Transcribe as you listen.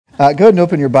Go ahead and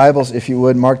open your Bibles, if you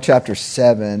would, Mark chapter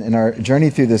 7. In our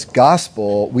journey through this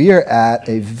gospel, we are at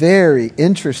a very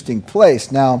interesting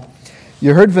place. Now,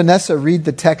 you heard Vanessa read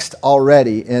the text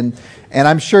already, and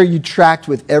I'm sure you tracked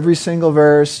with every single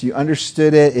verse. You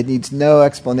understood it. It needs no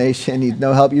explanation, needs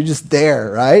no help. You're just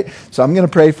there, right? So I'm going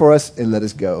to pray for us and let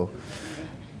us go.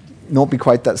 It won't be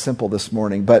quite that simple this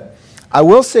morning, but I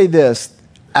will say this.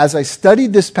 As I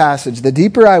studied this passage, the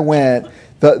deeper I went,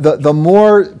 the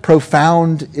more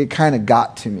profound it kind of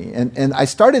got to me. And I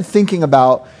started thinking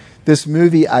about this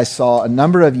movie I saw a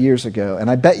number of years ago,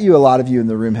 and I bet you a lot of you in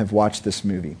the room have watched this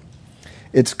movie.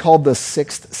 It's called The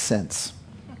Sixth Sense.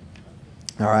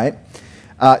 All right?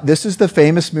 This is the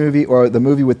famous movie, or the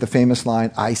movie with the famous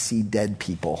line, "I see dead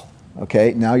people."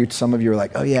 Okay? Now some of you are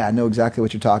like, oh yeah, I know exactly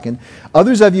what you're talking.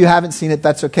 Others of you haven't seen it.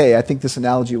 That's okay. I think this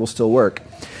analogy will still work.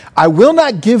 I will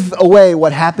not give away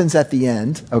what happens at the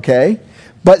end, okay?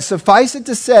 But suffice it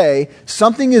to say,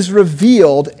 something is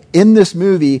revealed in this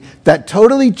movie that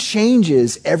totally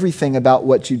changes everything about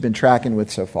what you've been tracking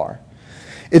with so far.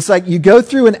 It's like you go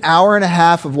through an hour and a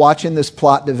half of watching this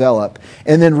plot develop,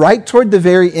 and then right toward the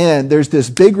very end, there's this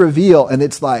big reveal, and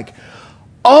it's like,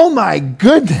 oh my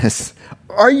goodness,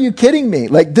 are you kidding me?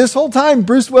 Like this whole time,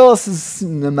 Bruce Willis is,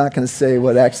 I'm not going to say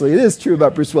what actually it is true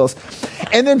about Bruce Willis.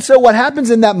 And then so what happens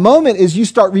in that moment is you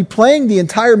start replaying the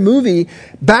entire movie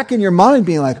back in your mind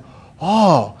being like,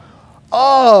 oh,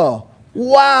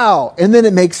 wow. And then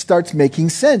it starts making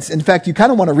sense. In fact, you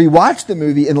kind of want to rewatch the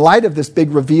movie in light of this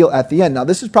big reveal at the end. Now,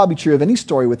 this is probably true of any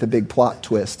story with a big plot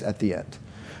twist at the end.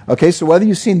 Okay, so whether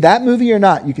you've seen that movie or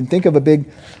not, you can think of a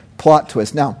big plot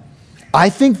twist. Now, I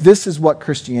think this is what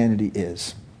Christianity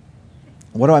is.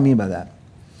 What do I mean by that?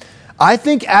 I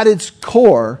think at its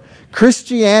core,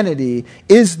 Christianity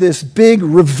is this big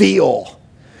reveal.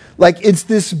 Like it's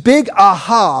this big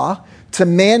aha to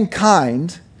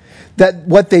mankind that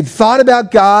what they thought about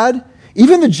God,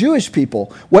 even the Jewish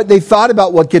people, what they thought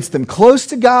about what gets them close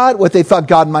to God, what they thought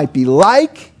God might be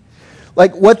like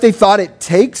what they thought it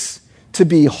takes to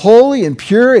be holy and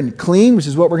pure and clean, which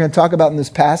is what we're going to talk about in this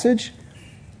passage.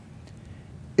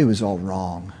 It was all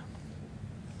wrong.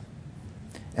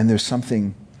 And there's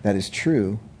something that is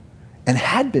true and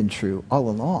had been true all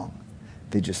along.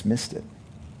 They just missed it.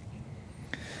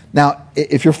 Now,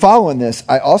 if you're following this,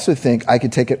 I also think I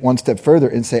could take it one step further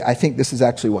and say, I think this is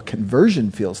actually what conversion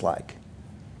feels like.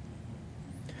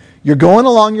 You're going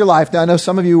along your life. Now, I know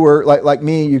some of you were, like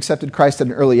me, you accepted Christ at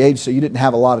an early age, so you didn't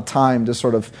have a lot of time to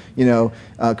sort of,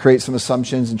 create some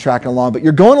assumptions and track along. But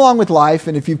you're going along with life,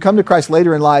 and if you've come to Christ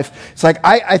later in life, it's like,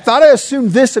 I thought I assumed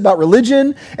this about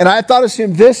religion, and I thought I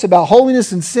assumed this about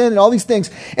holiness and sin and all these things.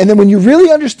 And then when you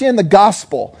really understand the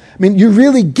gospel, you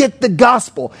really get the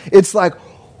gospel, it's like,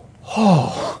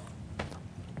 oh,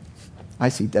 I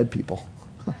see dead people.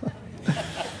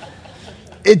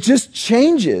 It just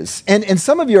changes. And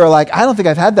some of you are like, I don't think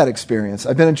I've had that experience.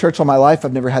 I've been in church all my life.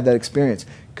 I've never had that experience.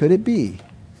 Could it be?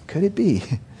 Could it be?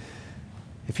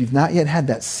 If you've not yet had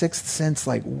that sixth sense,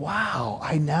 like, wow,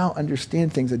 I now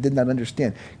understand things I did not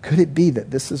understand. Could it be that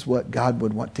this is what God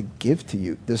would want to give to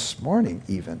you this morning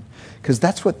even? Because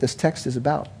that's what this text is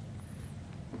about.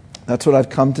 That's what I've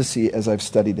come to see as I've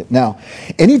studied it. Now,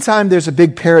 anytime there's a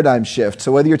big paradigm shift,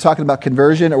 so whether you're talking about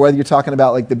conversion or whether you're talking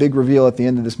about like the big reveal at the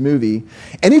end of this movie,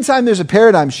 anytime there's a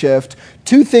paradigm shift,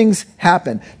 two things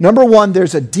happen. Number one,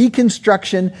 there's a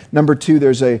deconstruction. Number two,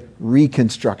 there's a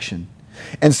reconstruction.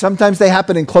 And sometimes they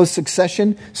happen in close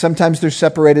succession. Sometimes they're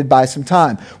separated by some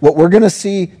time. What we're going to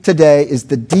see today is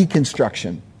the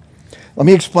deconstruction. Let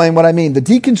me explain what I mean. The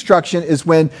deconstruction is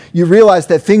when you realize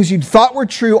that things you thought were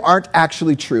true aren't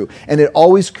actually true. And it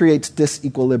always creates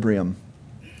disequilibrium.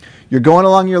 You're going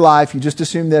along your life, you just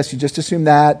assume this, you just assume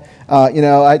that.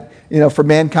 For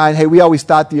mankind, hey, we always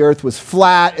thought the earth was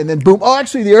flat, and then boom, oh,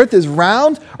 actually the earth is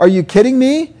round? Are you kidding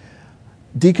me?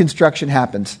 Deconstruction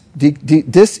happens.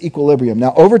 Disequilibrium.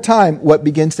 Now, over time, what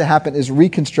begins to happen is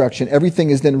reconstruction. Everything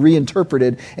is then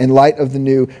reinterpreted in light of the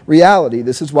new reality.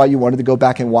 This is why you wanted to go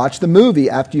back and watch the movie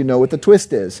after you know what the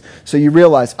twist is. So you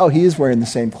realize, oh, he is wearing the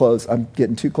same clothes. I'm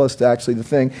getting too close to actually the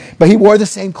thing. But he wore the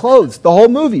same clothes the whole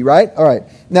movie, right? All right.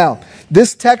 Now,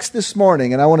 this text this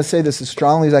morning, and I want to say this as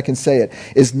strongly as I can say it,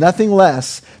 is nothing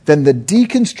less than the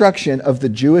deconstruction of the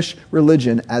Jewish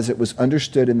religion as it was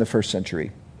understood in the first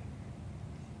century.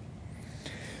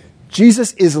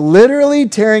 Jesus is literally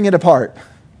tearing it apart.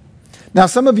 Now,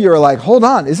 some of you are like, hold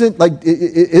on, weren't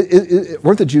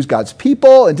the Jews God's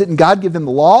people? And didn't God give them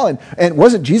the law? And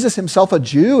wasn't Jesus himself a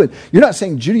Jew? And you're not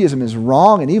saying Judaism is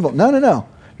wrong and evil. No.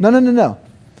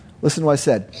 Listen to what I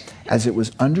said. As it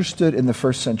was understood in the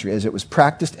first century, as it was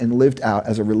practiced and lived out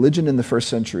as a religion in the first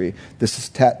century, this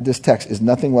text is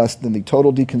nothing less than the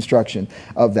total deconstruction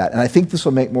of that. And I think this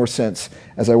will make more sense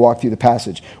as I walk through the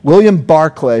passage. William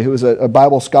Barclay, who was a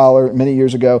Bible scholar many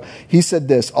years ago, he said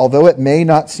this: although it may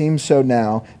not seem so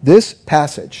now, this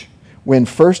passage, when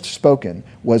first spoken,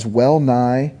 was well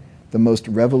nigh the most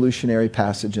revolutionary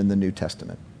passage in the New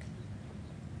Testament.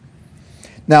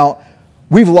 Now,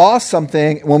 we've lost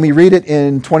something when we read it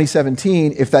in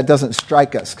 2017 if that doesn't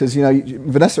strike us. Because,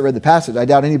 Vanessa read the passage. I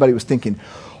doubt anybody was thinking,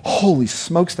 holy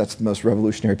smokes, that's the most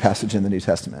revolutionary passage in the New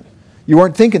Testament. You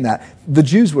weren't thinking that. The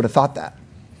Jews would have thought that.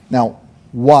 Now,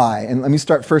 why? And let me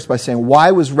start first by saying,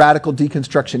 why was radical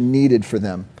deconstruction needed for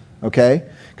them? Okay?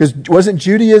 Because wasn't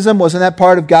that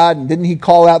part of God? And didn't he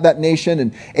call out that nation?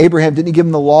 And Abraham, didn't he give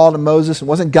him the law to Moses? And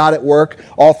wasn't God at work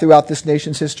all throughout this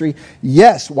nation's history?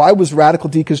 Yes. Why was radical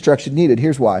deconstruction needed?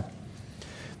 Here's why.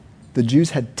 The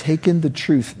Jews had taken the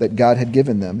truth that God had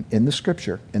given them in the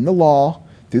Scripture, in the law,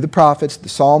 through the prophets, the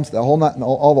Psalms, all the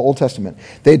Old Testament.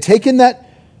 They had taken that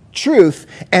truth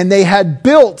and they had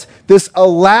built this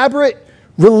elaborate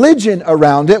religion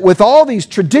around it with all these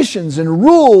traditions and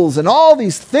rules and all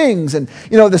these things. And,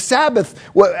 the Sabbath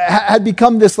had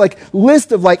become this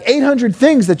list of 800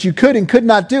 things that you could and could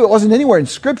not do. It wasn't anywhere in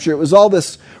Scripture. It was all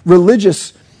this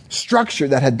religious structure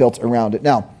that had built around it.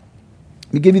 Now,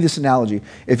 let me give you this analogy.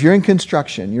 If you're in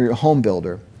construction, you're a home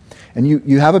builder, and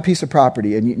you have a piece of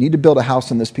property and you need to build a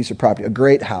house on this piece of property, a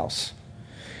great house.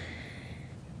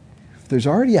 If there's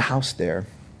already a house there,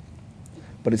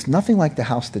 but it's nothing like the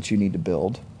house that you need to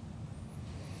build.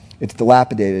 It's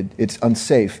dilapidated. It's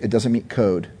unsafe. It doesn't meet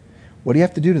code. What do you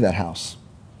have to do to that house?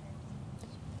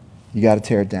 You got to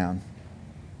tear it down.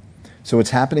 So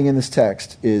what's happening in this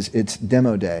text is it's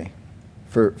demo day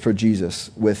for Jesus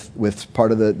with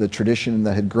part of the tradition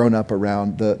that had grown up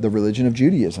around the religion of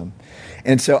Judaism.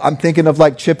 And so I'm thinking of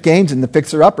Chip Gaines and the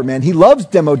Fixer Upper, man. He loves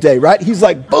demo day, right? He's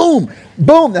like, boom,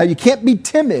 boom. Now you can't be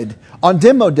timid on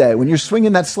demo day. When you're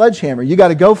swinging that sledgehammer, you got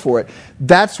to go for it.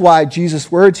 That's why Jesus'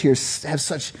 words here have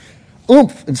such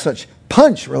oomph and such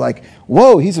punch. We're like,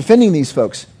 whoa, he's offending these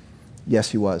folks.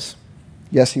 Yes, he was.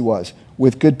 Yes, he was.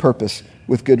 With good purpose,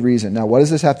 with good reason. Now, what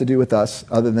does this have to do with us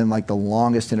other than the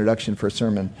longest introduction for a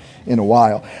sermon in a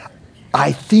while?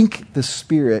 I think the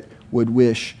Spirit would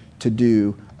wish to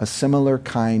do a similar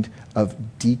kind of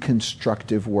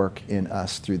deconstructive work in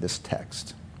us through this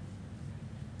text.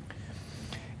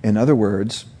 In other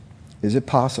words, is it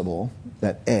possible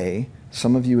that A,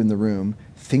 some of you in the room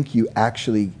think you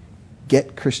actually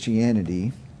get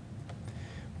Christianity,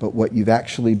 but what you've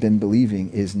actually been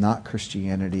believing is not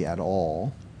Christianity at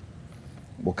all?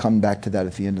 We'll come back to that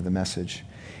at the end of the message.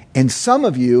 And some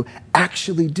of you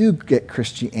actually do get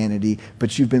Christianity,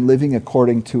 but you've been living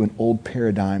according to an old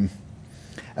paradigm,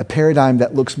 a paradigm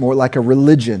that looks more like a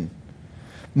religion,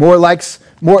 looks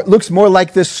more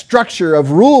like this structure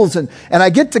of rules, and I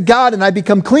get to God and I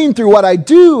become clean through what I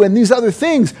do and these other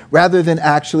things, rather than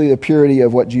actually the purity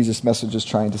of what Jesus' message is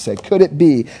trying to say. Could it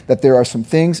be that there are some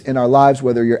things in our lives,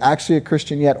 whether you're actually a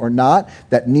Christian yet or not,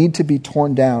 that need to be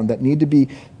torn down, that need to be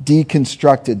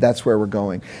deconstructed? That's where we're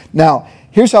going. Now,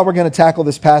 here's how we're going to tackle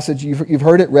this passage. You've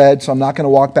heard it read, so I'm not going to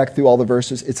walk back through all the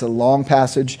verses. It's a long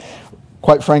passage.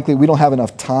 Quite frankly, we don't have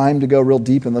enough time to go real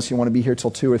deep unless you want to be here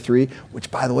till 2 or 3, which,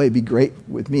 by the way, would be great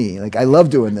with me. I love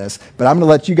doing this, but I'm going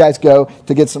to let you guys go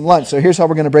to get some lunch. So here's how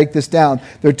we're going to break this down.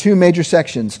 There are 2 major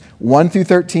sections, 1 through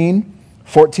 13,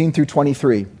 14 through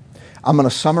 23. I'm going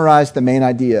to summarize the main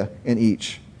idea in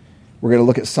each. We're going to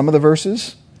look at some of the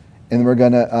verses, and we're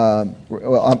going to,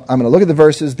 I'm going to look at the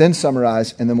verses, then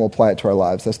summarize, and then we'll apply it to our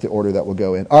lives. That's the order that we'll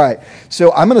go in. All right,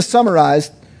 so I'm going to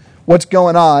summarize what's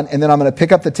going on, and then I'm going to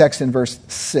pick up the text in verse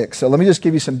 6. So let me just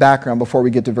give you some background before we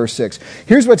get to verse 6.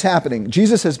 Here's what's happening.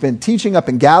 Jesus has been teaching up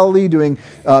in Galilee, doing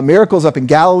miracles up in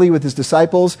Galilee with his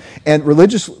disciples, and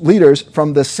religious leaders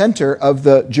from the center of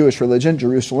the Jewish religion,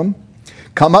 Jerusalem,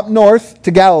 come up north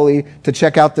to Galilee to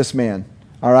check out this man.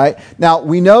 All right. Now,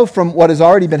 we know from what has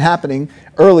already been happening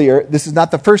earlier, this is not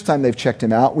the first time they've checked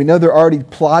him out. We know they're already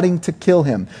plotting to kill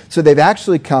him. So they've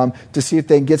actually come to see if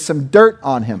they can get some dirt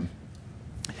on him.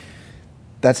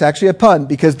 That's actually a pun,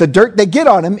 because the dirt they get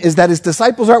on him is that his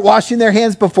disciples aren't washing their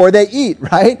hands before they eat,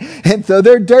 right? And so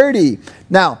they're dirty.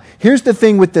 Now, here's the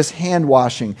thing with this hand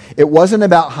washing. It wasn't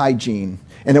about hygiene,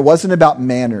 and it wasn't about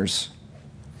manners.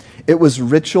 It was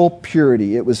ritual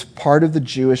purity. It was part of the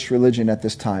Jewish religion at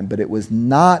this time, but it was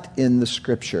not in the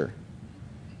Scripture.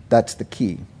 That's the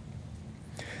key.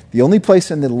 The only place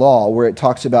in the law where it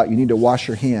talks about you need to wash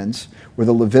your hands were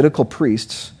the Levitical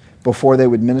priests. Before they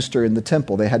would minister in the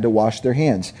temple, they had to wash their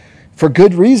hands. For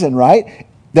good reason, right?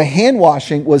 The hand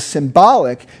washing was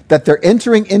symbolic that they're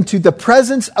entering into the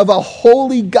presence of a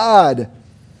holy God.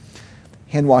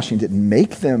 Hand washing didn't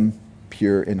make them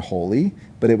pure and holy,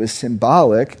 but it was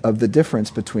symbolic of the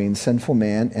difference between sinful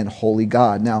man and holy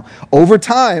God. Now, over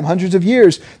time, hundreds of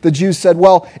years, the Jews said,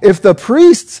 well, if the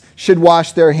priests should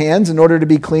wash their hands in order to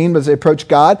be clean as they approach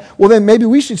God, well, then maybe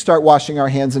we should start washing our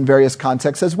hands in various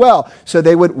contexts as well. So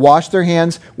they would wash their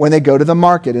hands when they go to the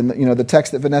market. And the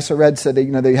text that Vanessa read said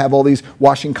they have all these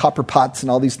washing copper pots and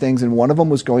all these things, and one of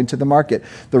them was going to the market.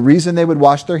 The reason they would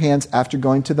wash their hands after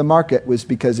going to the market was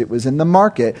because it was in the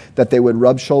market that they would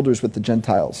rub shoulders with the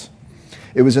Gentiles.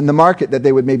 It was in the market that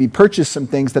they would maybe purchase some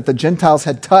things that the Gentiles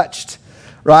had touched,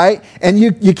 right? And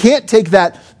you can't take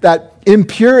that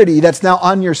impurity that's now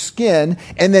on your skin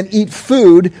and then eat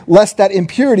food, lest that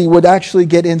impurity would actually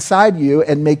get inside you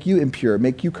and make you impure,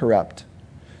 make you corrupt.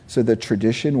 So the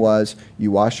tradition was you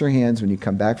wash your hands when you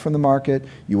come back from the market,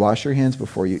 you wash your hands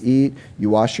before you eat, you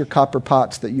wash your copper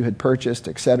pots that you had purchased,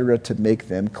 etc., to make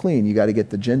them clean. You got to get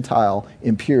the Gentile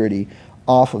impurity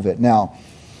off of it. Now,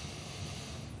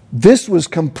 this was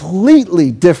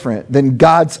completely different than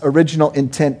God's original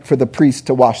intent for the priests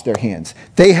to wash their hands.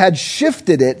 They had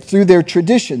shifted it through their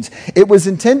traditions. It was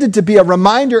intended to be a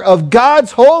reminder of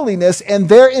God's holiness and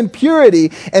their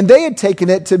impurity, and they had taken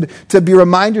it to be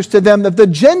reminders to them of the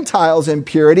Gentiles'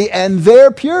 impurity and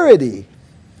their purity.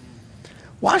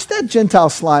 Wash that Gentile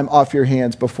slime off your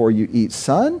hands before you eat,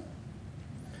 son.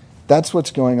 That's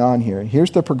what's going on here.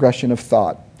 Here's the progression of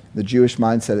thought, the Jewish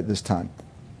mindset at this time.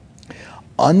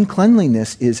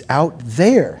 Uncleanliness is out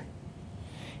there.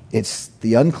 It's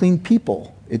the unclean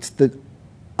people. It's the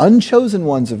unchosen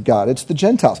ones of God. It's the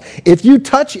Gentiles. If you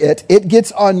touch it, it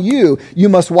gets on you. You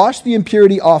must wash the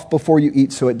impurity off before you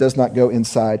eat so it does not go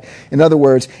inside. In other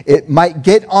words, it might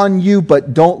get on you,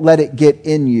 but don't let it get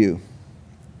in you.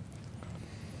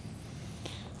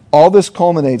 All this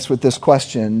culminates with this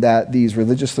question that these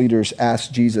religious leaders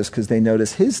asked Jesus because they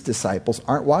notice his disciples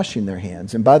aren't washing their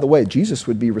hands. And by the way, Jesus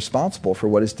would be responsible for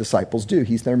what his disciples do.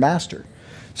 He's their master.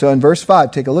 So in verse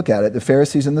 5, take a look at it. The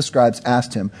Pharisees and the scribes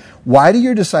asked him, why do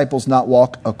your disciples not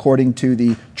walk according to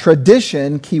the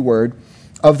tradition, keyword,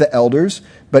 of the elders,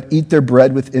 but eat their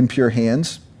bread with impure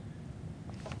hands?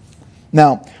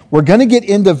 Now, we're going to get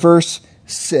into verse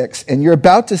 6, and you're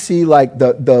about to see like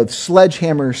the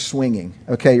sledgehammer swinging.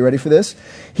 Okay, you ready for this?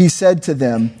 He said to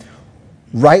them,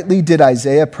 rightly did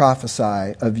Isaiah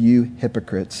prophesy of you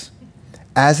hypocrites,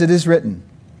 as it is written.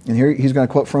 And here he's going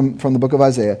to quote from the book of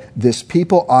Isaiah. This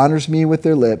people honors me with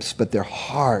their lips, but their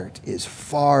heart is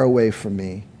far away from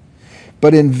me.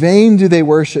 But in vain do they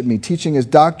worship me, teaching as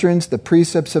doctrines the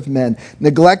precepts of men.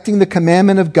 Neglecting the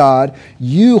commandment of God,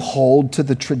 you hold to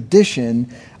the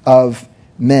tradition of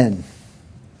men.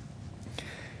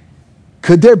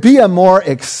 Could there be a more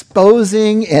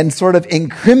exposing and sort of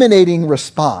incriminating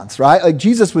response, right? Like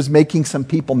Jesus was making some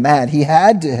people mad. He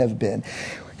had to have been.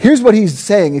 Here's what he's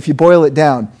saying, if you boil it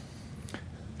down.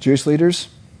 Jewish leaders,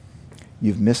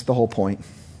 you've missed the whole point.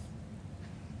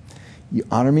 You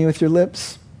honor me with your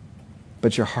lips,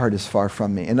 but your heart is far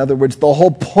from me. In other words, the whole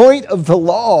point of the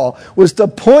law was to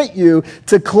point you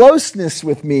to closeness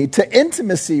with me, to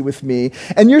intimacy with me.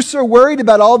 And you're so worried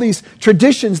about all these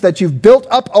traditions that you've built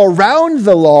up around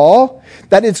the law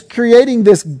that it's creating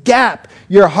this gap.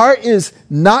 Your heart is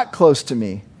not close to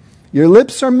me. Your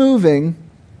lips are moving,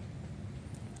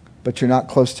 but you're not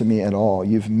close to me at all.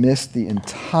 You've missed the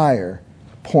entire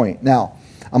point. Now,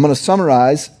 I'm going to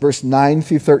summarize verse 9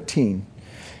 through 13.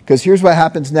 Because here's what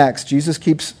happens next. Jesus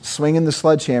keeps swinging the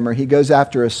sledgehammer. He goes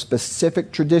after a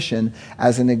specific tradition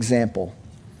as an example.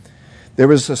 There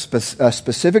was a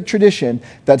specific tradition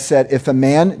that said if a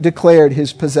man declared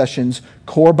his possessions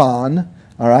korban,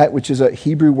 all right, which is a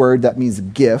Hebrew word that means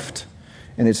gift,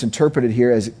 and it's interpreted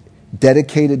here as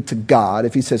dedicated to God.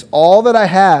 If he says, all that I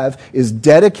have is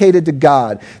dedicated to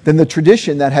God, then the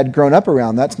tradition that had grown up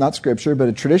around, that's not scripture, but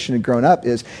a tradition had grown up,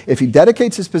 is if he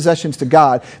dedicates his possessions to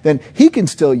God, then he can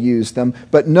still use them,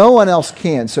 but no one else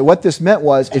can. So what this meant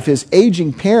was if his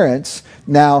aging parents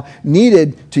now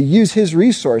needed to use his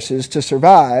resources to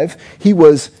survive, he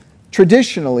was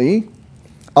traditionally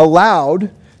allowed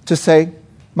to say,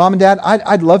 Mom and Dad,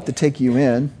 I'd love to take you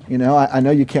in. You know, I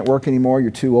know you can't work anymore.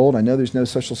 You're too old. I know there's no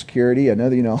Social Security. I know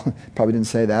that, probably didn't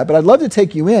say that. But I'd love to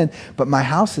take you in. But my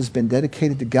house has been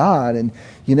dedicated to God. And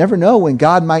you never know when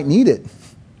God might need it.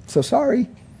 So sorry.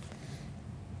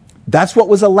 That's what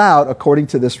was allowed according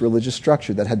to this religious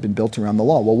structure that had been built around the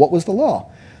law. Well, what was the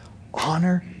law?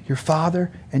 Honor your father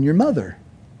and your mother.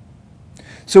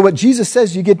 So what Jesus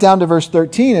says, you get down to verse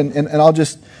 13, and I'll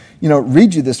just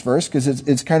read you this verse because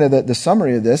it's kind of the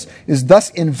summary of this, is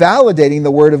thus invalidating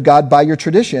the word of God by your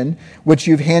tradition, which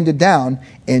you've handed down,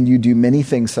 and you do many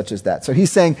things such as that. So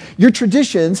he's saying your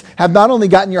traditions have not only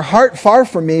gotten your heart far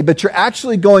from me, but you're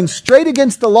actually going straight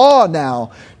against the law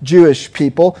now, Jewish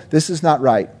people. This is not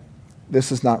right.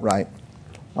 This is not right.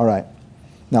 All right.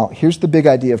 Now, here's the big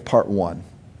idea of part 1.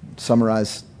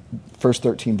 Summarize first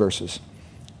 13 verses.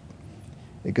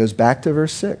 It goes back to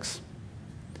verse 6.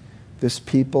 This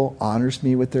people honors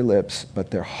me with their lips,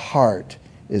 but their heart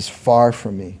is far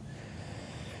from me.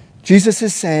 Jesus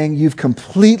is saying you've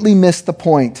completely missed the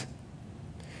point.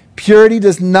 Purity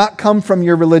does not come from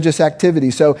your religious activity.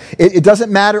 So it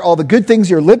doesn't matter all the good things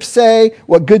your lips say,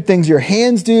 what good things your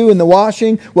hands do in the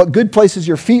washing, what good places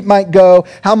your feet might go,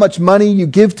 how much money you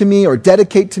give to me or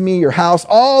dedicate to me, your house,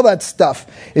 all that stuff.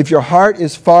 If your heart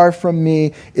is far from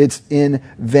me, it's in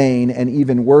vain, and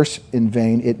even worse, in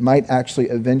vain. It might actually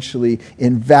eventually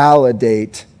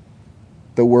invalidate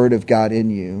the word of God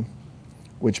in you,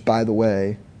 which, by the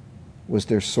way, was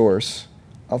their source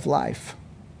of life.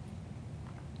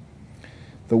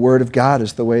 The Word of God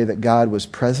is the way that God was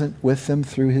present with them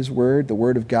through His Word. The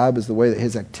Word of God was the way that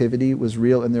His activity was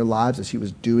real in their lives as He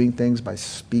was doing things by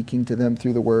speaking to them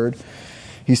through the Word.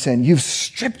 He's saying, you've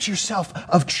stripped yourself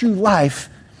of true life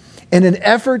in an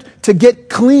effort to get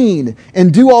clean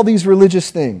and do all these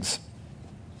religious things.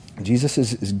 Jesus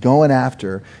is going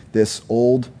after this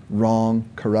old, wrong,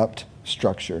 corrupt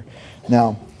structure.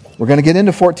 Now, we're going to get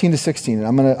into 14 to 16, and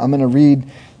I'm going to read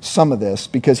some of this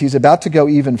because he's about to go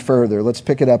even further. Let's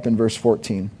pick it up in verse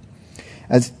 14.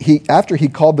 After he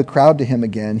called the crowd to him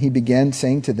again, he began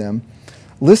saying to them,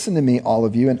 listen to me, all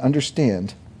of you, and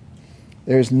understand.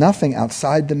 There is nothing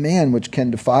outside the man which can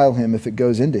defile him if it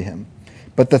goes into him.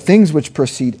 But the things which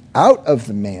proceed out of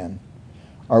the man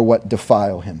are what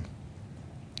defile him.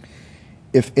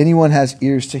 If anyone has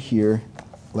ears to hear,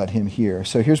 let him hear.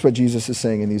 So here's what Jesus is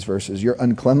saying in these verses. Your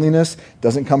uncleanliness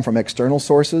doesn't come from external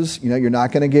sources. You're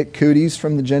not going to get cooties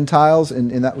from the Gentiles,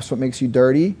 and that's what makes you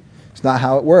dirty. It's not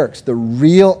how it works. The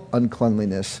real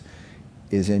uncleanliness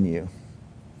is in you.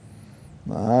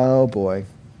 Oh boy.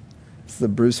 It's the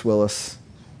Bruce Willis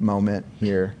moment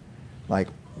here. Like,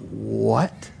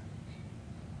 what?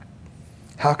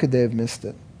 How could they have missed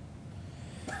it?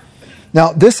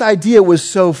 Now, this idea was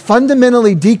so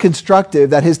fundamentally deconstructive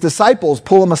that his disciples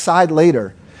pull him aside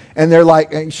later. And they're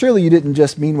like, surely you didn't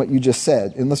just mean what you just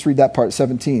said. And let's read that part,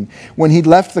 17. When he'd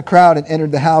left the crowd and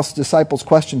entered the house, disciples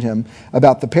questioned him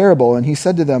about the parable. And he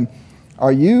said to them,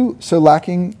 are you so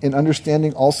lacking in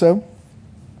understanding also?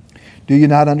 Do you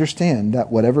not understand that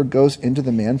whatever goes into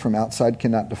the man from outside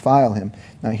cannot defile him?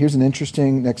 Now, here's an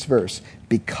interesting next verse.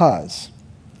 Because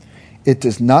it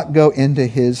does not go into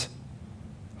his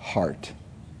heart,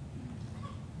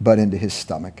 but into his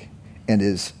stomach, and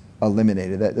is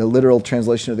eliminated. The literal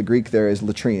translation of the Greek there is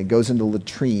latrine. It goes into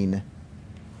latrine.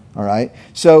 All right?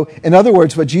 So, in other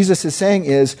words, what Jesus is saying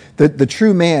is that the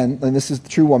true man, and this is the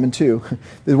true woman too,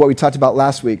 this is what we talked about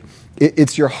last week,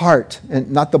 it's your heart,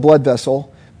 and not the blood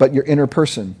vessel, but your inner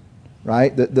person,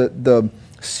 right? The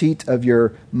seat of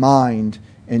your mind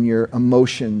and your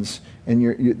emotions and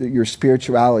your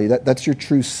spirituality. That's your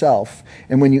true self.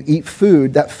 And when you eat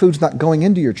food, that food's not going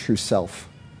into your true self.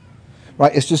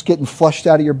 Right? It's just getting flushed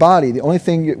out of your body. The only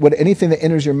thing, anything that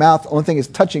enters your mouth, the only thing it's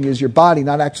touching is your body,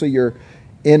 not actually your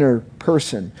inner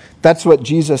person. That's what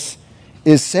Jesus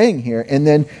is saying here. And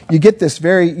then you get this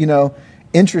very,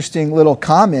 interesting little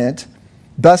comment.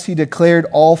 Thus he declared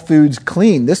all foods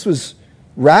clean. This was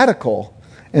radical.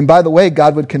 And by the way,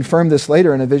 God would confirm this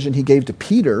later in a vision he gave to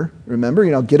Peter.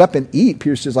 Remember, get up and eat.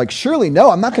 Peter says, surely no,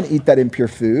 I'm not going to eat that impure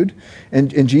food.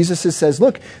 And Jesus says,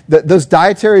 look, those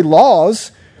dietary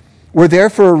laws were there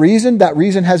for a reason. That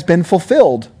reason has been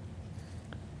fulfilled.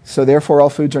 So therefore, all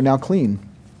foods are now clean.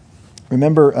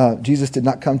 Remember, Jesus did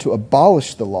not come to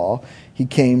abolish the law. He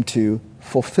came to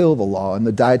fulfill the law, and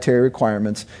the dietary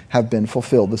requirements have been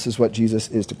fulfilled. This is what Jesus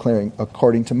is declaring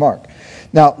according to Mark.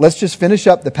 Now, let's just finish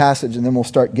up the passage, and then we'll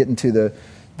start getting to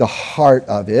the heart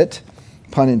of it,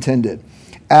 pun intended.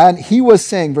 And he was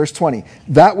saying, verse 20,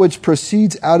 that which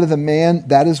proceeds out of the man,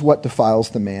 that is what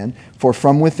defiles the man. For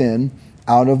from within,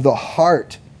 out of the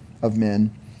heart of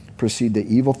men, proceed the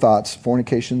evil thoughts,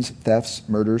 fornications, thefts,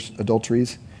 murders,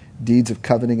 adulteries, deeds of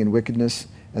coveting and wickedness,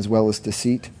 as well as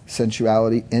deceit,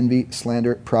 sensuality, envy,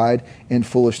 slander, pride, and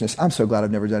foolishness. I'm so glad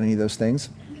I've never done any of those things.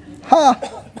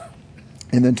 Ha!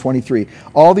 And then 23.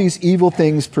 All these evil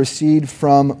things proceed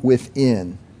from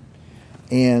within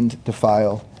and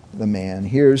defile the man.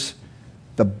 Here's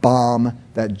the bomb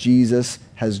that Jesus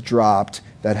has dropped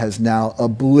that has now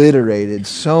obliterated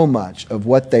so much of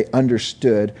what they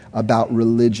understood about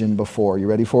religion before. You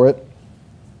ready for it?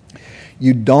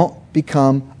 You don't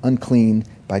become unclean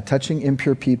by touching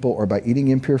impure people or by eating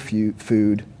impure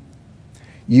food.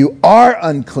 You are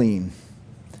unclean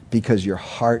because your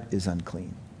heart is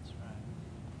unclean.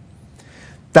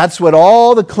 That's what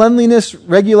all the cleanliness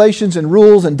regulations and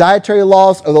rules and dietary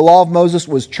laws of the law of Moses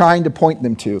was trying to point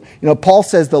them to. You know, Paul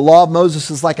says the law of Moses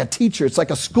is like a teacher. It's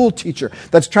like a school teacher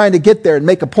that's trying to get there and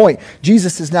make a point.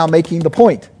 Jesus is now making the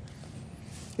point.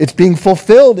 It's being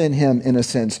fulfilled in him, in a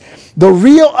sense. The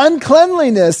real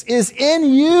uncleanliness is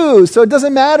in you. So it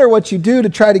doesn't matter what you do to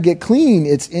try to get clean.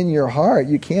 It's in your heart.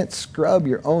 You can't scrub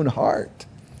your own heart.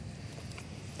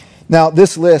 Now,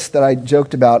 this list that I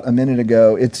joked about a minute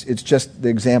ago, it's just the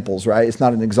examples, right? It's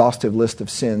not an exhaustive list of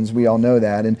sins. We all know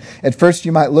that. And at first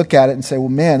you might look at it and say, well,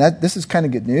 man, this is kind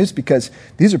of good news because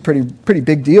these are pretty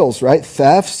big deals, right?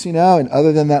 Thefts, and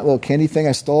other than that little candy thing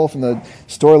I stole from the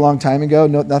store a long time ago,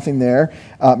 nothing there.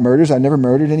 Murders, I've never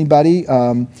murdered anybody.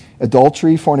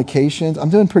 Adultery, fornications. I'm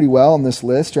doing pretty well on this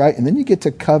list, right? And then you get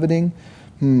to coveting,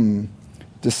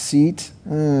 deceit,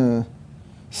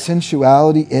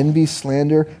 sensuality, envy,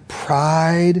 slander,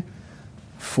 pride,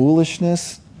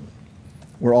 foolishness.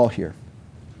 We're all here.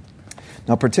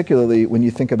 Now, particularly when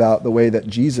you think about the way that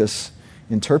Jesus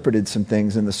interpreted some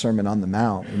things in the Sermon on the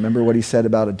Mount. Remember what he said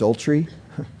about adultery?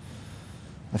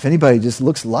 If anybody just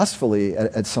looks lustfully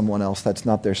at someone else that's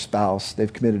not their spouse,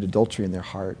 they've committed adultery in their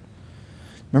heart.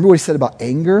 Remember what he said about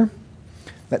anger?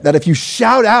 That if you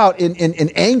shout out in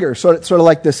anger, sort of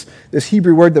like this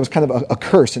Hebrew word that was kind of a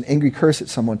curse, an angry curse at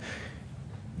someone,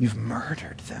 you've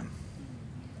murdered them.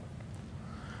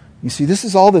 You see, this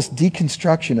is all this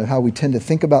deconstruction of how we tend to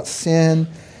think about sin,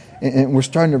 and we're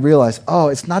starting to realize, oh,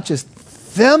 it's not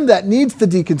just them that needs the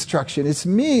deconstruction, it's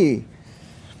me.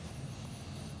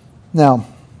 Now,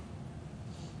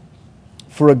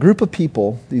 for a group of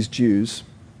people, these Jews,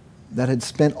 that had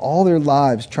spent all their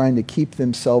lives trying to keep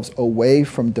themselves away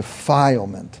from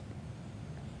defilement,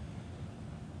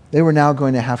 they were now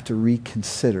going to have to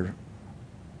reconsider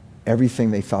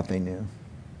everything they thought they knew.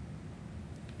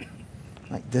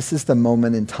 Like, this is the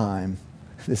moment in time,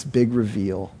 this big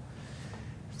reveal.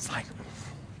 It's like,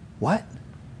 what?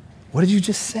 What did you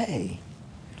just say?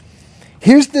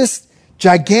 Here's this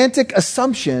gigantic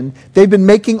assumption they've been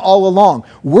making all along.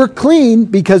 We're clean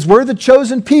because we're the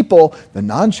chosen people. The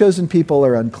non-chosen people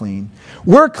are unclean.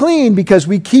 We're clean because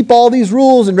we keep all these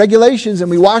rules and regulations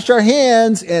and we wash our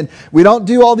hands and we don't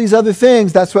do all these other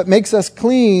things. That's what makes us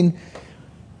clean.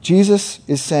 Jesus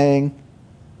is saying,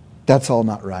 that's all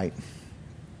not right.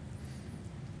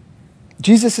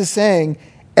 Jesus is saying,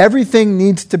 everything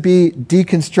needs to be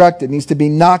deconstructed, needs to be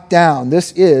knocked down.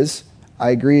 This is, I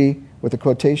agree with the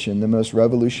quotation, the most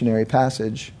revolutionary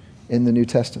passage in the New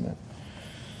Testament.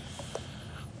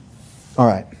 All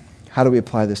right, how do we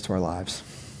apply this to our lives?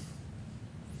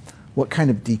 What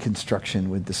kind of deconstruction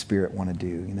would the Spirit want to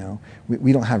do?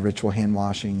 We don't have ritual hand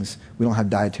washings. We don't have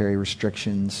dietary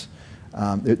restrictions.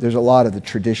 There's a lot of the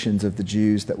traditions of the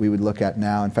Jews that we would look at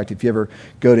now. In fact, if you ever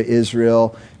go to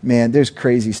Israel, man, there's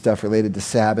crazy stuff related to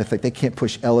Sabbath. Like, they can't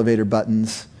push elevator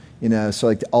buttons. So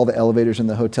like all the elevators in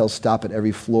the hotel stop at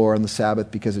every floor on the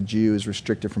Sabbath because a Jew is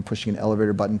restricted from pushing an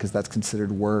elevator button because that's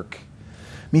considered work.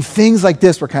 I mean, things like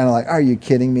this were kind of like, are you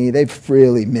kidding me? They've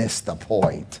really missed the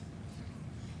point.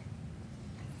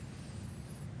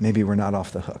 Maybe we're not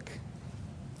off the hook.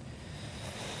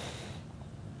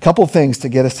 Couple things to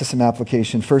get us to some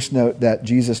application. First, note that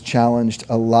Jesus challenged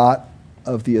a lot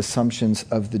of the assumptions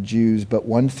of the Jews, but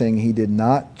one thing he did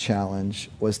not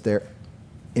challenge was their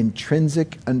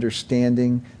intrinsic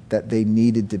understanding that they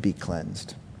needed to be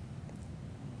cleansed.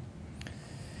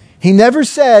 He never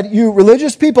said, you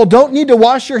religious people don't need to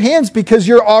wash your hands because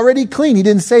you're already clean. He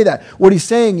didn't say that. What he's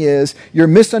saying is, you're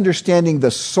misunderstanding the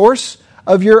source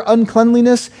of your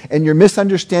uncleanliness and you're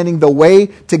misunderstanding the way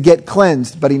to get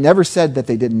cleansed. But he never said that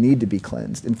they didn't need to be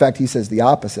cleansed. In fact, he says the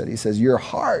opposite. He says, your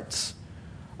hearts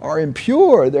are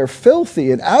impure, they're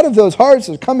filthy, and out of those hearts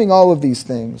is coming all of these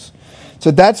things. So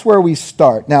that's where we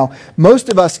start. Now, most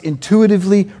of us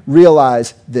intuitively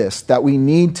realize this, that we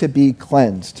need to be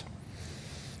cleansed.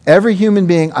 Every human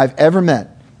being I've ever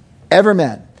met,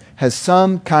 has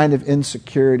some kind of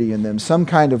insecurity in them, some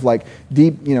kind of like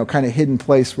deep, kind of hidden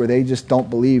place where they just don't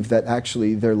believe that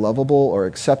actually they're lovable or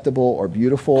acceptable or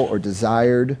beautiful or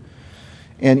desired.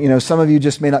 And, some of you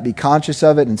just may not be conscious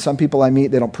of it. And some people I meet,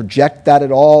 they don't project that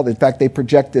at all. In fact, they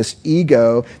project this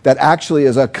ego that actually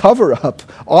is a cover-up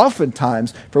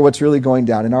oftentimes for what's really going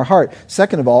down in our heart.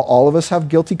 Second of all of us have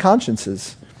guilty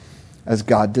consciences. as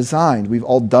God designed. We've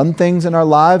all done things in our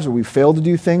lives, or we failed to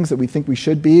do things that we think we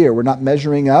should be, or we're not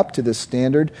measuring up to the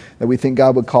standard that we think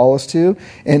God would call us to.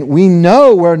 And we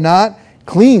know we're not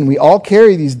clean. We all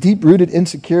carry these deep-rooted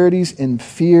insecurities and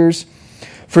fears.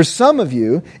 For some of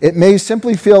you, it may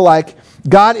simply feel like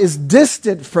God is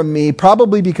distant from me,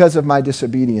 probably because of my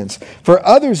disobedience. For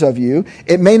others of you,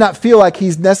 it may not feel like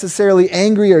he's necessarily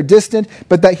angry or distant,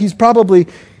 but that he's probably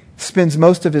spends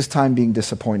most of his time being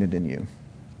disappointed in you,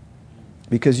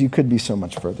 because you could be so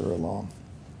much further along.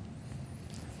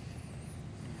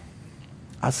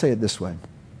 I'll say it this way.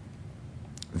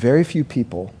 Very few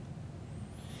people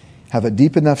have a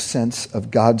deep enough sense of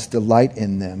God's delight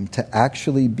in them to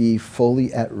actually be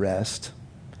fully at rest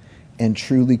and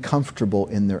truly comfortable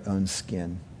in their own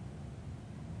skin.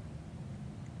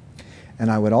 And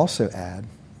I would also add,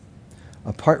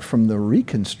 apart from the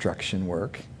reconstruction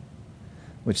work,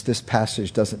 which this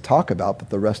passage doesn't talk about, but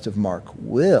the rest of Mark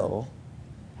will,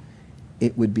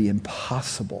 it would be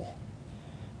impossible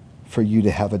for you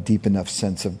to have a deep enough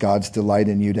sense of God's delight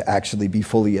in you to actually be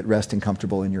fully at rest and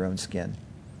comfortable in your own skin.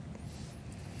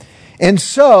 And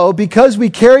so, because we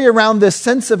carry around this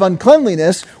sense of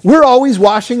uncleanliness, we're always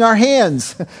washing our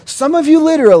hands. Some of you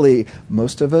literally,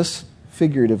 most of us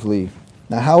figuratively.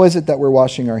 Now, how is it that we're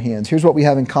washing our hands? Here's what we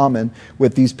have in common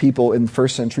with these people in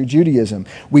first century Judaism.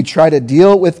 We try to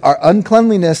deal with our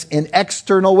uncleanliness in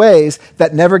external ways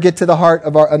that never get to the heart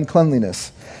of our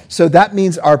uncleanliness. So that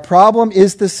means our problem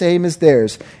is the same as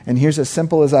theirs. And here's as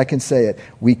simple as I can say it.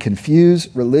 We confuse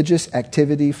religious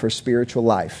activity for spiritual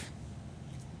life.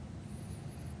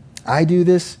 I do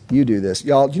this, you do this.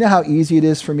 Y'all, do you know how easy it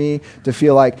is for me to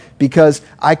feel like because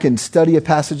I can study a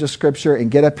passage of Scripture and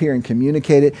get up here and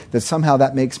communicate it, that somehow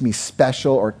that makes me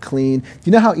special or clean? Do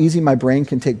you know how easy my brain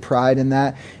can take pride in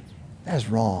that? That is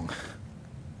wrong.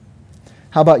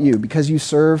 How about you? Because you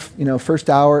serve, first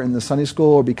hour in the Sunday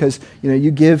school, or because,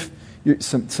 you give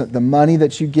the money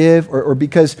that you give, or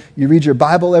because you read your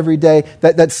Bible every day,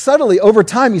 that subtly over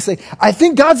time you say, I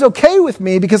think God's okay with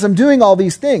me because I'm doing all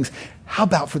these things. How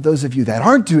about for those of you that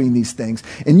aren't doing these things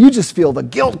and you just feel the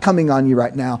guilt coming on you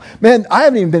right now? Man, I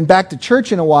haven't even been back to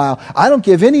church in a while. I don't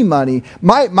give any money.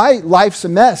 My life's a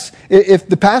mess. If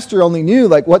the pastor only knew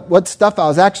like what stuff I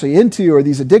was actually into, or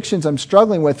these addictions I'm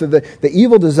struggling with, or the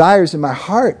evil desires in my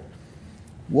heart,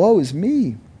 woe is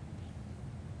me.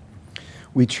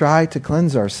 We try to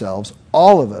cleanse ourselves,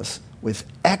 all of us, with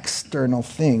external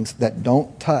things that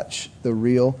don't touch the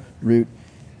real root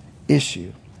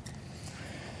issue.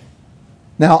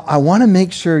 Now, I want to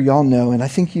make sure y'all know, and I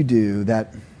think you do,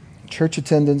 that church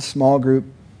attendance, small group,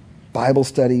 Bible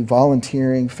study,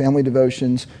 volunteering, family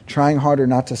devotions, trying harder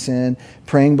not to sin,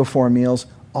 praying before meals,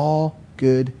 all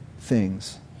good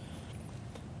things.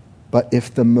 But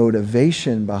if the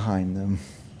motivation behind them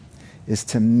is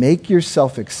to make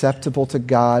yourself acceptable to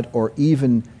God, or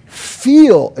even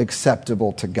feel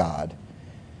acceptable to God,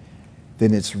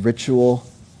 then it's ritual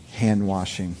hand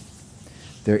washing.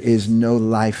 There is no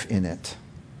life in it.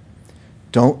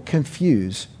 Don't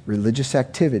confuse religious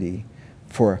activity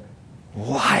for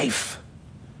life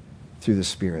through the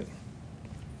Spirit.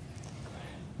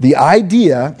 The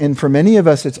idea, and for many of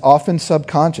us it's often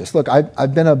subconscious. Look,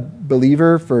 I've been a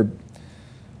believer for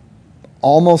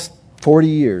almost 40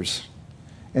 years.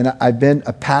 And I've been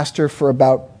a pastor for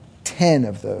about 10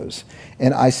 of those.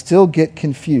 And I still get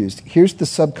confused. Here's the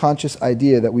subconscious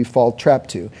idea that we fall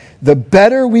trapped to. The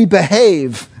better we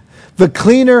behave, the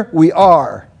cleaner we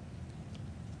are.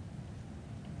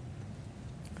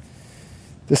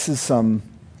 This is some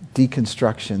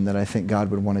deconstruction that I think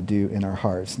God would want to do in our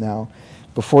hearts. Now,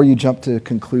 before you jump to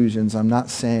conclusions, I'm not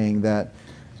saying that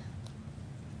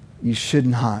you should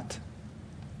not,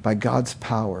 by God's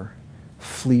power,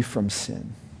 flee from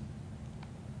sin.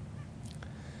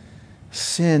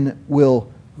 Sin will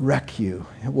wreck you.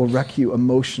 It will wreck you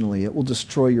emotionally. It will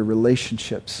destroy your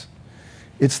relationships.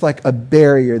 It's like a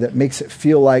barrier that makes it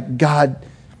feel like God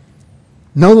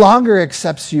no longer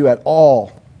accepts you at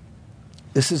all.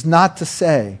 This is not to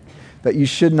say that you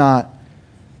should not,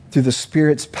 through the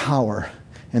Spirit's power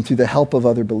and through the help of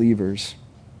other believers,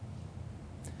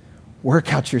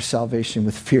 work out your salvation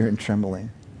with fear and trembling.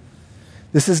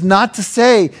 This is not to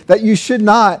say that you should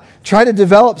not try to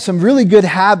develop some really good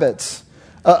habits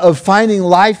of finding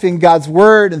life in God's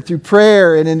Word and through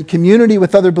prayer and in community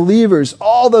with other believers.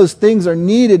 All those things are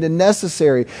needed and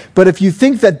necessary. But if you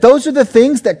think that those are the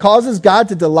things that causes God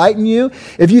to delight in you,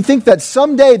 if you think that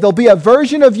someday there'll be a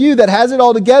version of you that has it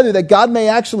all together that God may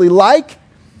actually like,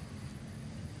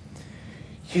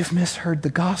 you've misheard the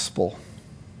gospel.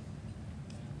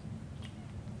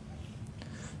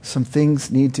 Some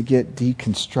things need to get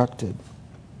deconstructed.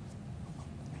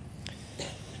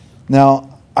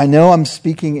 Now, I know I'm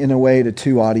speaking in a way to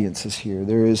two audiences here.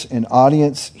 There is an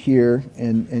audience here,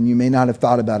 and you may not have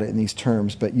thought about it in these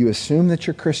terms, but you assume that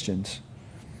you're Christians.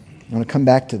 I want to come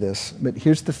back to this, but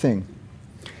here's the thing.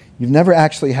 You've never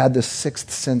actually had this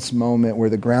sixth sense moment where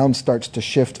the ground starts to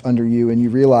shift under you and you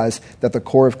realize that the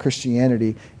core of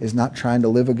Christianity is not trying to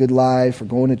live a good life or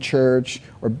going to church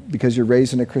or because you're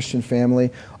raised in a Christian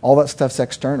family. All that stuff's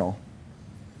external.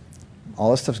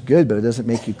 All that stuff's good, but it doesn't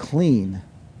make you clean.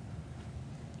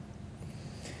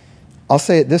 I'll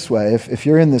say it this way. If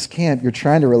you're in this camp, you're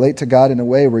trying to relate to God in a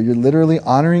way where you're literally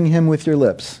honoring Him with your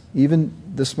lips, even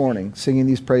this morning, singing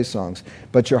these praise songs,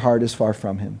 but your heart is far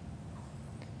from Him.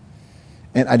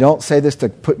 And I don't say this to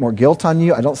put more guilt on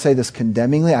you. I don't say this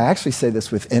condemningly. I actually say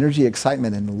this with energy,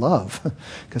 excitement, and love.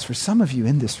 Because for some of you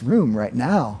in this room right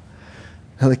now,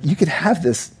 like you could have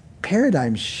this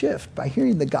paradigm shift by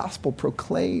hearing the gospel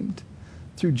proclaimed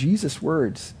through Jesus'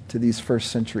 words to these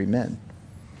first century men.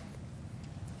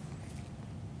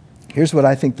 Here's what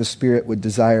I think the Spirit would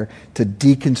desire to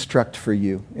deconstruct for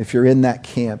you if you're in that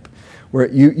camp where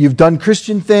you've done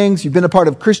Christian things, you've been a part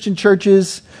of Christian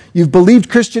churches, you've believed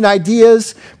Christian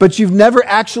ideas, but you've never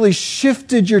actually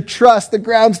shifted your trust. The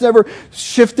ground's never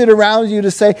shifted around you to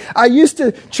say, I used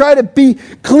to try to be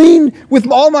clean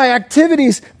with all my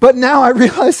activities, but now I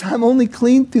realize I'm only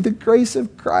clean through the grace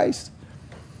of Christ.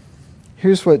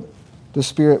 Here's what the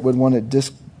Spirit would want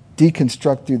to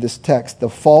deconstruct through this text: the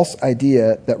false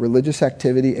idea that religious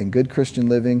activity and good Christian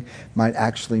living might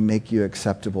actually make you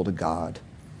acceptable to God.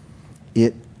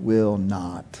 It will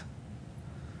not,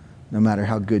 no matter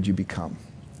how good you become.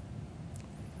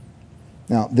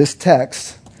 Now, this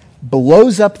text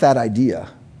blows up that idea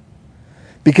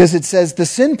because it says the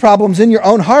sin problem's in your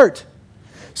own heart.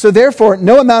 So therefore,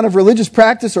 no amount of religious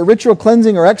practice or ritual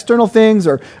cleansing or external things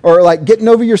or like getting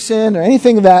over your sin or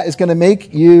anything of that is going to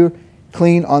make you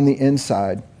clean on the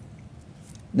inside.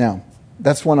 Now,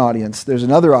 that's one audience. There's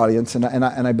another audience, and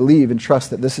I believe and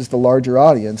trust that this is the larger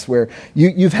audience where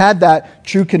you've had that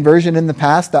true conversion in the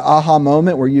past, that aha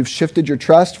moment where you've shifted your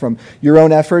trust from your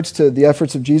own efforts to the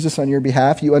efforts of Jesus on your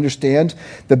behalf. You understand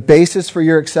the basis for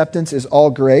your acceptance is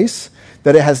all grace,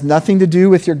 that it has nothing to do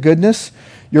with your goodness,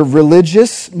 your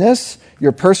religiousness,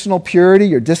 your personal purity,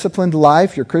 your disciplined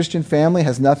life, your Christian family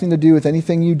has nothing to do with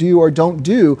anything you do or don't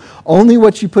do, only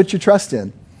what you put your trust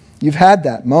in. You've had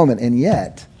that moment, and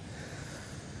yet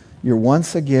you're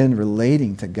once again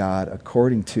relating to God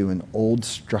according to an old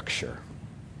structure,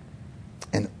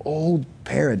 an old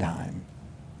paradigm.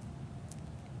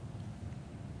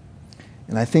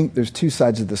 And I think there's two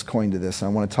sides of this coin to this,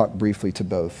 and I want to talk briefly to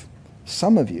both.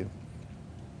 Some of you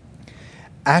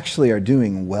actually are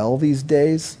doing well these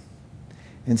days,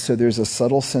 and so there's a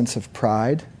subtle sense of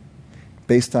pride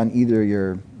based on either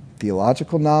your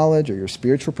theological knowledge or your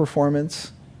spiritual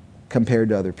performance compared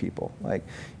to other people. Like,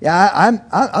 yeah,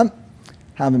 I'm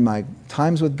having my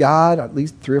times with God at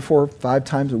least 3 or 4 or 5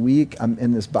 times a week. I'm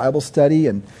in this Bible study,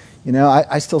 and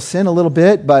I still sin a little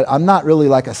bit, but I'm not really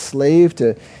like a slave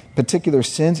to particular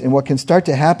sins. And what can start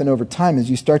to happen over time is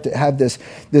you start to have this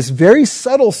very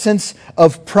subtle sense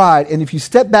of pride. And if you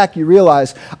step back, you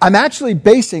realize I'm actually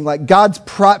basing like God's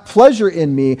pleasure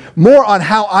in me more on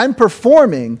how I'm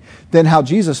performing than how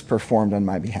Jesus performed on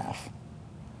my behalf.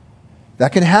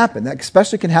 That can happen. That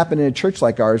especially can happen in a church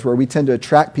like ours where we tend to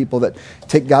attract people that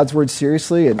take God's word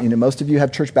seriously. And most of you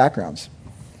have church backgrounds.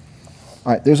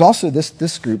 All right, there's also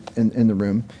this group in the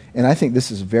room, and I think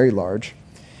this is very large.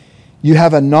 You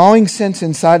have a gnawing sense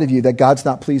inside of you that God's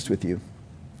not pleased with you.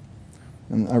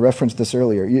 And I referenced this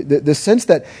earlier. The sense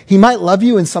that He might love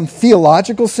you in some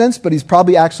theological sense, but He's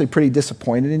probably actually pretty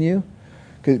disappointed in you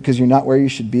because you're not where you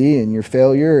should be and your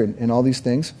failure and all these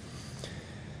things.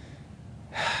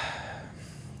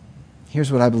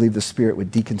 Here's what I believe the Spirit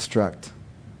would deconstruct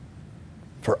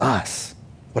for us,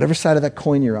 whatever side of that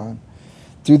coin you're on,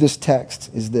 through this text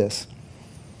is this: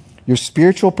 your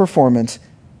spiritual performance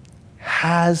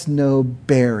has no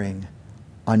bearing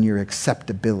on your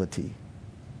acceptability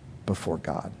before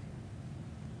God.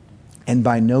 And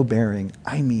by no bearing,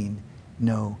 I mean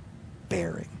no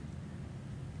bearing.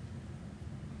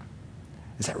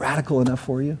 Is that radical enough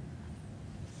for you?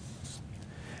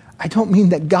 I don't mean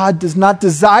that God does not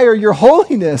desire your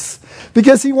holiness,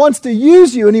 because He wants to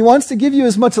use you and He wants to give you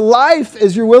as much life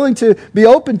as you're willing to be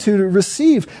open to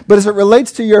receive. But as it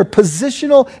relates to your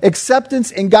positional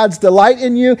acceptance and God's delight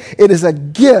in you, it is a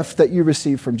gift that you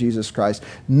receive from Jesus Christ,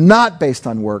 not based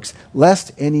on works,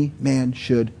 lest any man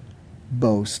should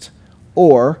boast.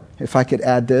 Or, if I could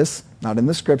add this, not in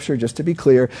the scripture, just to be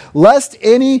clear, lest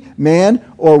any man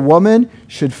or woman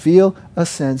should feel a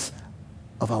sense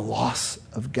of a loss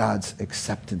of God's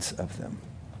acceptance of them.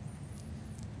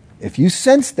 If you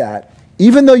sense that,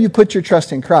 even though you put your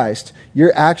trust in Christ,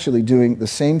 you're actually doing the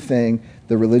same thing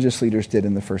the religious leaders did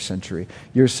in the first century.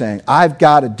 You're saying, I've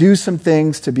got to do some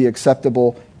things to be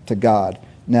acceptable to God.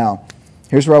 Now,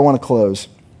 here's where I want to close.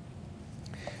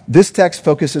 This text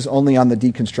focuses only on the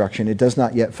deconstruction. It does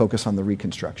not yet focus on the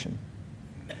reconstruction.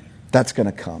 That's going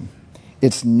to come.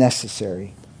 It's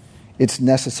necessary. It's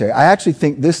necessary. I actually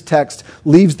think this text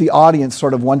leaves the audience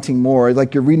sort of wanting more.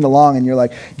 Like you're reading along and you're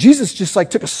like, Jesus just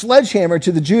like took a sledgehammer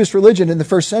to the Jewish religion in the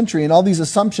first century and all these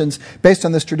assumptions based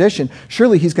on this tradition.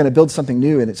 Surely he's going to build something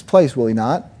new in its place, will he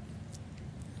not?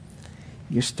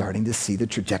 You're starting to see the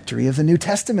trajectory of the New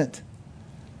Testament.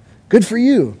 Good for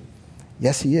you.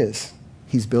 Yes, he is.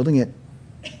 He's building it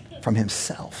from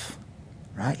himself.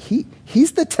 Right?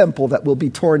 He's the temple that will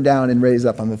be torn down and raised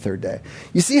up on the third day.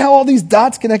 You see how all these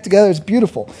dots connect together? It's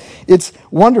beautiful. It's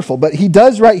wonderful. But he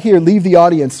does right here leave the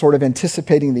audience sort of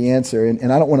anticipating the answer.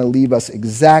 And I don't want to leave us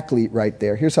exactly right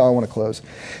there. Here's how I want to close.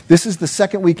 This is the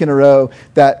second week in a row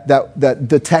that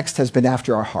the text has been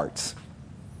after our hearts.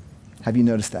 Have you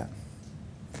noticed that?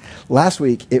 Last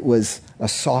week, it was a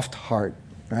soft heart.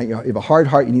 Right? You have a hard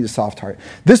heart, you need a soft heart.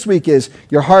 This week is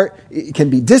your heart, it can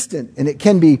be distant and it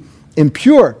can be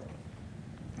impure.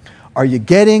 Are you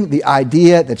getting the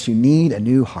idea that you need a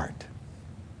new heart?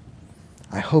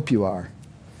 I hope you are.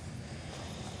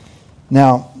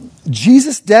 Now,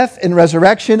 Jesus' death and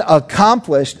resurrection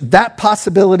accomplished that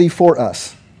possibility for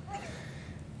us.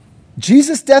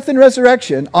 Jesus' death and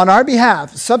resurrection on our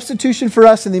behalf, substitution for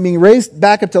us and then being raised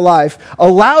back up to life,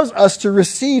 allows us to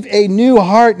receive a new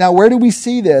heart. Now, where do we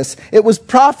see this? It was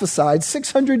prophesied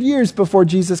 600 years before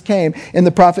Jesus came in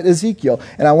the prophet Ezekiel.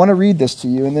 And I want to read this to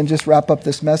you and then just wrap up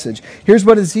this message. Here's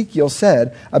what Ezekiel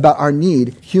said about our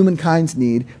need, humankind's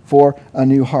need for a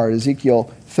new heart.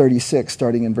 Ezekiel 36,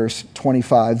 starting in verse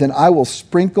 25. Then I will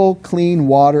sprinkle clean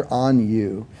water on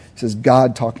you, says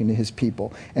God talking to his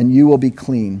people, and you will be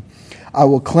clean. I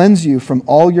will cleanse you from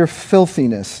all your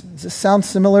filthiness. Does this sound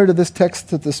similar to this text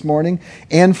this morning?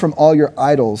 And from all your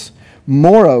idols.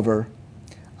 Moreover,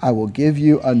 I will give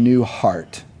you a new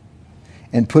heart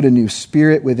and put a new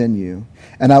spirit within you.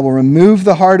 And I will remove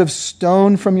the heart of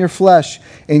stone from your flesh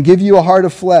and give you a heart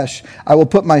of flesh. I will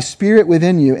put my spirit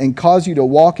within you and cause you to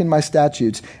walk in my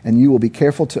statutes, and you will be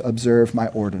careful to observe my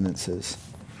ordinances.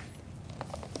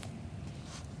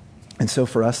 And so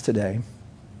for us today,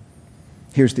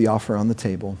 here's the offer on the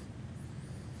table.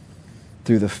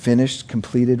 Through the finished,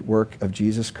 completed work of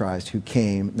Jesus Christ, who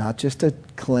came not just to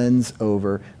cleanse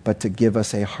over, but to give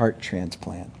us a heart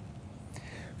transplant.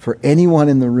 For anyone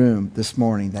in the room this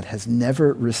morning that has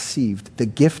never received the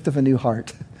gift of a new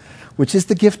heart, which is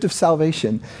the gift of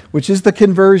salvation, which is the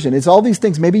conversion. It's all these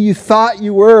things. Maybe you thought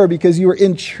you were because you were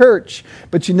in church,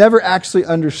 but you never actually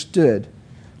understood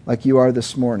like you are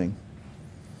this morning.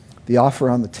 The offer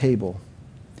on the table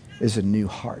is a new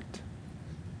heart.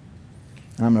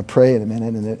 And I'm going to pray in a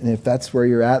minute, and if that's where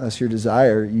you're at, that's your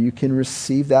desire, you can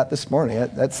receive that this morning.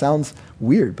 That sounds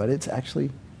weird, but it's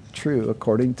actually true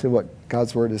according to what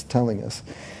God's word is telling us.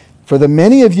 For the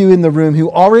many of you in the room who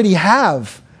already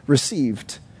have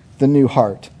received the new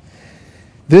heart,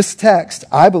 this text,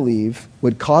 I believe,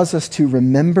 would cause us to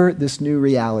remember this new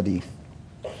reality.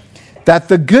 That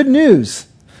the good news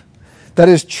that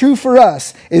is true for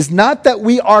us is not that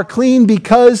we are clean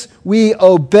because we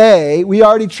obey. We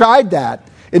already tried that.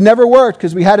 It never worked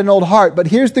because we had an old heart. But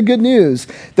here's the good news,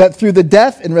 that through the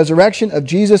death and resurrection of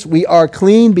Jesus, we are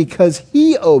clean because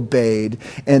he obeyed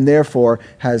and therefore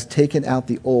has taken out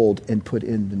the old and put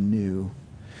in the new.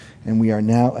 And we are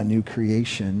now a new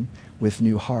creation with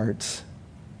new hearts.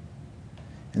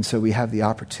 And so we have the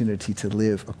opportunity to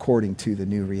live according to the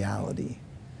new reality.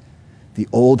 The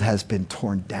old has been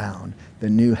torn down. The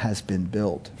new has been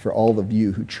built for all of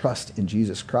you who trust in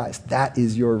Jesus Christ. That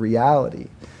is your reality.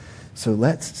 So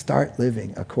let's start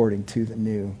living according to the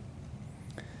new.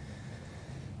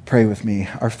 Pray with me.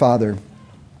 Our Father,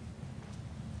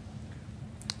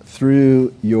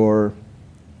 through your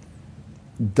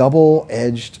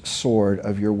double-edged sword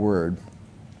of your word,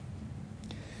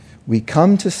 we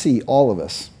come to see, all of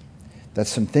us, that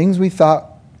some things we thought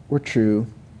were true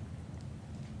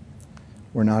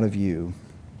were not of you.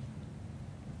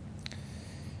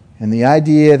 And the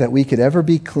idea that we could ever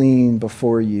be clean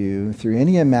before you through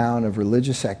any amount of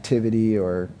religious activity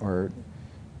or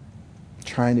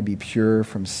trying to be pure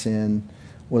from sin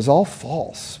was all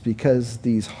false, because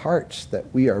these hearts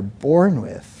that we are born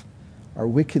with are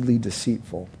wickedly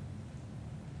deceitful.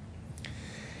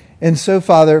 And so,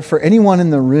 Father, for anyone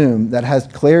in the room that has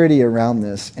clarity around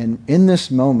this and in this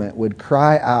moment would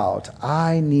cry out,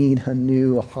 I need a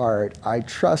new heart. I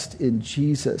trust in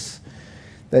Jesus,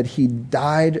 that he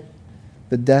died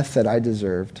the death that I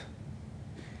deserved,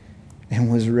 and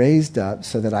was raised up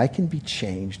so that I can be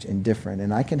changed and different,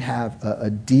 and I can have a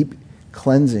deep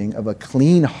cleansing of a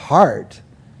clean heart.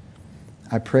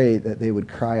 I pray that they would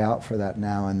cry out for that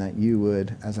now, and that you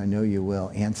would, as I know you will,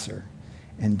 answer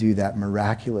and do that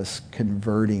miraculous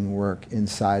converting work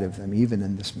inside of them, even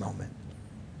in this moment.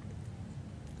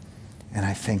 And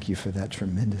I thank you for that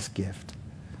tremendous gift.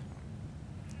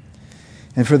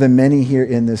 And for the many here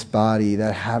in this body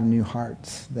that have new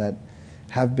hearts, that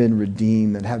have been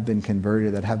redeemed, that have been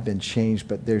converted, that have been changed,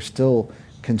 but they're still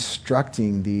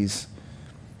constructing these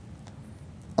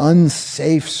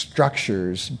unsafe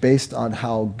structures based on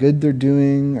how good they're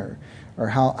doing or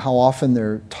how often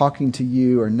they're talking to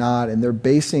you or not, and they're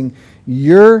basing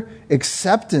your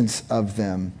acceptance of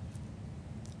them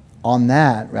on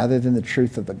that rather than the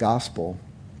truth of the gospel.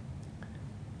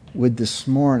 Would this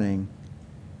morning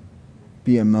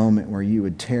be a moment where you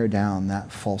would tear down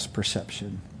that false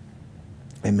perception,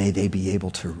 and may they be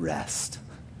able to rest.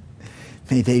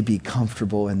 May they be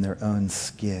comfortable in their own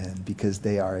skin because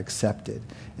they are accepted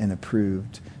and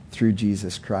approved through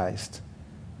Jesus Christ,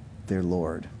 their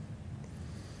Lord.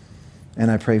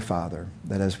 And I pray, Father,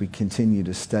 that as we continue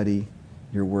to study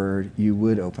your word, you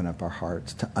would open up our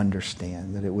hearts to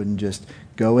understand, that it wouldn't just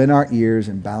go in our ears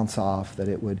and bounce off, that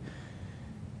it would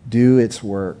do its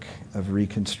work of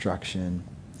reconstruction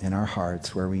in our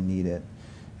hearts where we need it.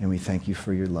 And we thank you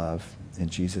for your love. In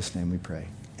Jesus' name we pray.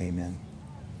 Amen.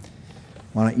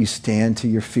 Why don't you stand to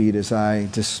your feet as I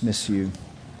dismiss you.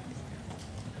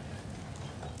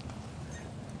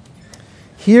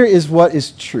 Here is what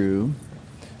is true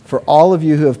for all of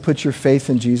you who have put your faith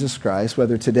in Jesus Christ,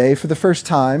 whether today for the first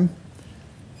time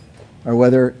or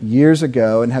whether years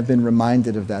ago and have been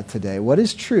reminded of that today. What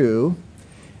is true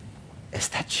is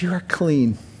that you are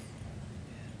clean.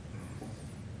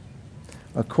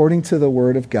 According to the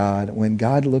Word of God, when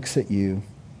God looks at you,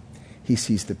 he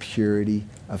sees the purity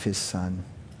of his Son,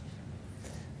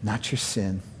 not your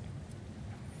sin.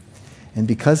 And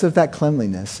because of that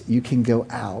cleanliness, you can go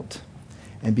out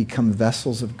and become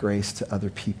vessels of grace to other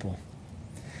people.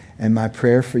 And my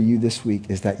prayer for you this week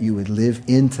is that you would live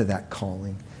into that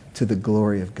calling to the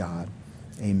glory of God.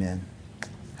 Amen.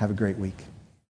 Have a great week.